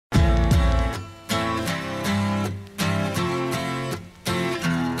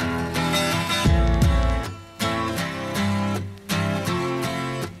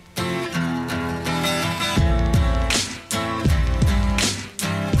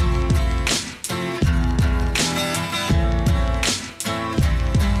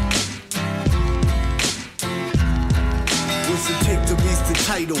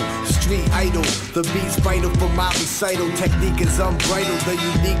title, street idol. The beat's vital for my recital. Technique is unbridled, the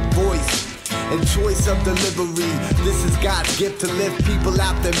unique voice and choice of delivery. This is God's gift to lift people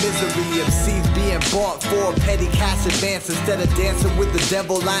out their misery. MCs being bought for a petty cash advance. Instead of dancing with the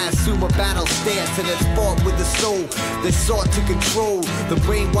devil, I assume a battle stance, and it's fought with the soul. They sought to control the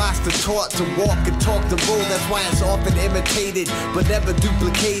brainwashed, the taught to walk and talk the road. That's why it's often imitated but never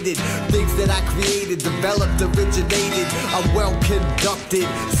duplicated. Things that I created, developed, originated are well conducted,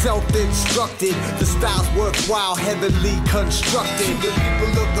 self-instructed. The style's worthwhile, heavenly constructed. To the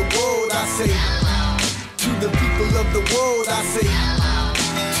people of the world, I say. To the people of the world, I say.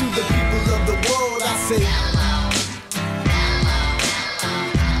 To the people of the world, I say.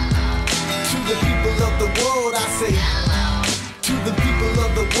 To the people of the world, I say. To the people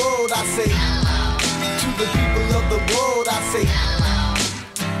of the world, I say. To the people of the world, I say.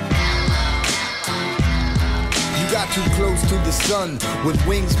 Got too close to the sun with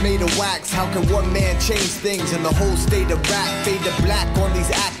wings made of wax. How can one man change things in the whole state of rap? Fade to black on these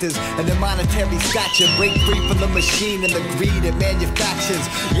actors and their monetary stature. Break free from the machine and the greed it manufactures.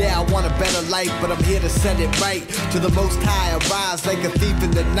 Yeah, I want a better life, but I'm here to set it right. To the most high, I rise like a thief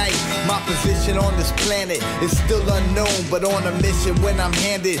in the night. My position on this planet is still unknown, but on a mission when I'm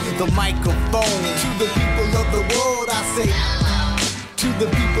handed the microphone. To the people of the world, I say. To the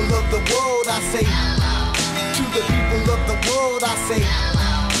people of the world, I say. To the people of the world, I say.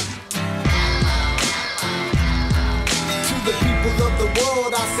 To the people of the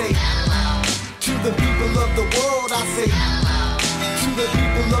world, I say. To the people of the world, I say. To the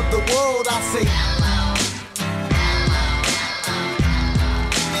people of the world, I say.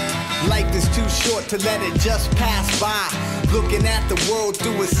 Life is too short to let it just pass by. Looking at the world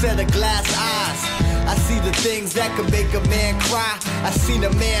through a set of glass eyes. I see the things that could make a man cry. I seen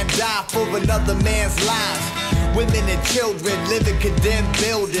a man die for another man's lives. Women and children live in condemned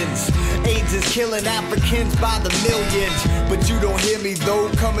buildings. AIDS is killing Africans by the millions. But you don't hear me though,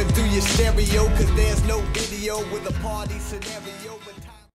 coming through your stereo, cause there's no video with a party scenario.